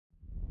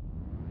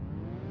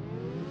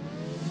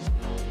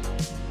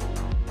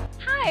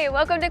Hi,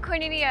 welcome to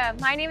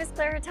Koinonia. My name is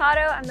Claire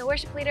Hurtado. I'm the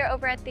worship leader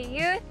over at the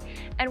youth.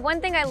 And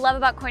one thing I love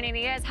about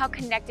Koinonia is how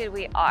connected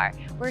we are.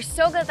 We're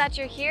so glad that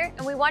you're here,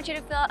 and we want you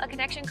to fill out a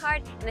connection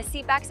card in the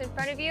seat backs in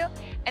front of you.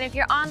 And if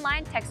you're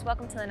online, text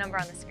welcome to the number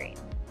on the screen.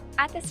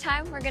 At this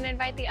time, we're going to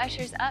invite the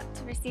ushers up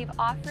to receive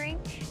offering.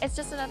 It's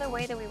just another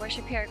way that we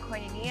worship here at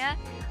Koinonia.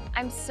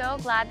 I'm so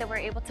glad that we're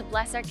able to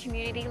bless our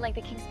community like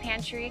the King's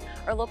Pantry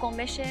or local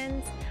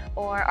missions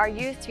or our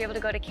youth to be able to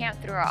go to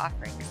camp through our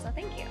offerings. So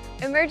thank you.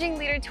 Emerging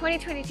Leader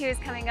 2022 is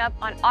coming up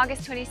on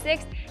August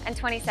 26th and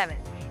 27th.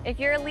 If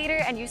you're a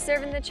leader and you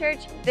serve in the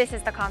church, this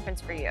is the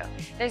conference for you.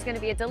 There's going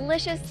to be a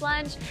delicious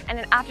lunch and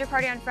an after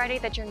party on Friday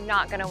that you're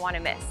not going to want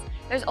to miss.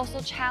 There's also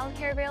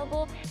childcare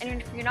available,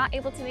 and if you're not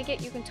able to make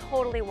it, you can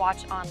totally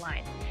watch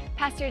online.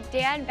 Pastor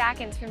Dan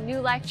Backens from New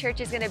Life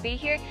Church is going to be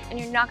here, and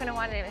you're not going to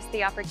want to miss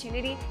the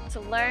opportunity to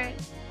learn.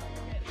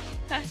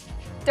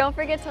 Don't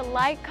forget to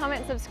like,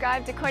 comment, and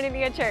subscribe to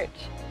Koinonia Church.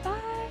 Bye!